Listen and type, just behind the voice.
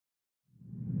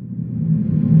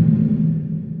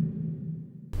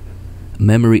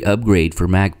Memory upgrade for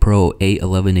Mac Pro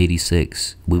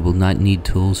A1186. We will not need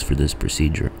tools for this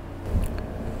procedure.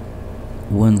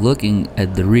 When looking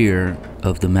at the rear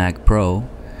of the Mac Pro,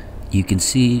 you can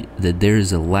see that there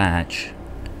is a latch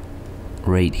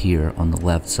right here on the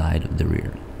left side of the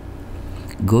rear.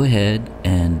 Go ahead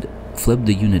and flip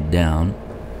the unit down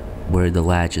where the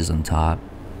latch is on top.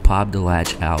 Pop the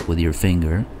latch out with your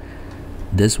finger.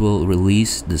 This will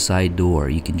release the side door.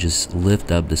 You can just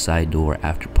lift up the side door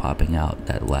after popping out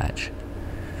that latch.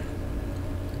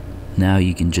 Now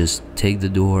you can just take the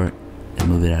door and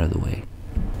move it out of the way.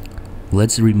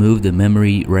 Let's remove the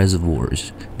memory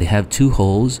reservoirs. They have two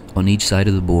holes on each side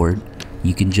of the board.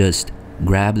 You can just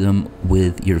grab them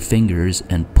with your fingers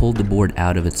and pull the board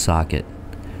out of its socket.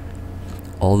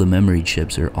 All the memory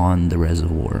chips are on the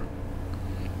reservoir.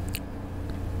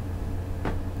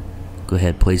 Go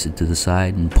ahead, place it to the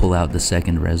side and pull out the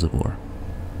second reservoir.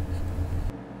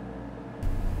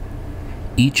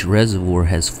 Each reservoir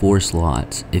has 4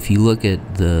 slots. If you look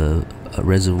at the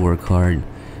reservoir card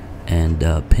and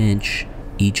pinch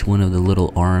each one of the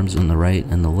little arms on the right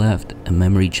and the left, a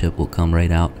memory chip will come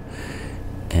right out.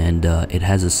 And it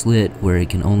has a slit where it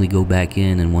can only go back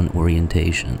in one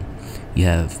orientation. You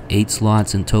have 8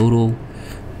 slots in total,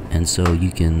 and so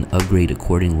you can upgrade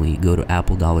accordingly. Go to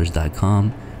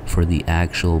appledollars.com for the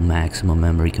actual maximum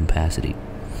memory capacity.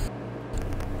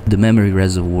 The memory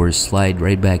reservoirs slide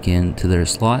right back into their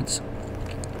slots.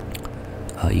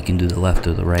 You can do the left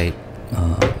or the right.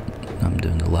 I'm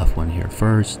doing the left one here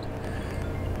first,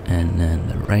 and then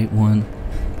the right one.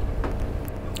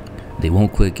 They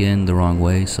won't click in the wrong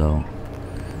way, so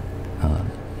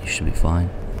you should be fine.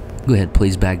 Go ahead,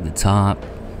 place back the top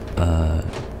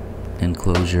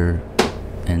enclosure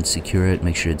and secure it.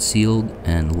 Make sure it's sealed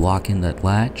and lock in that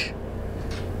latch.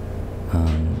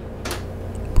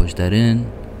 Push that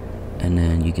in, and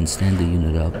then you can stand the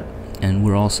unit up, and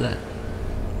we're all set.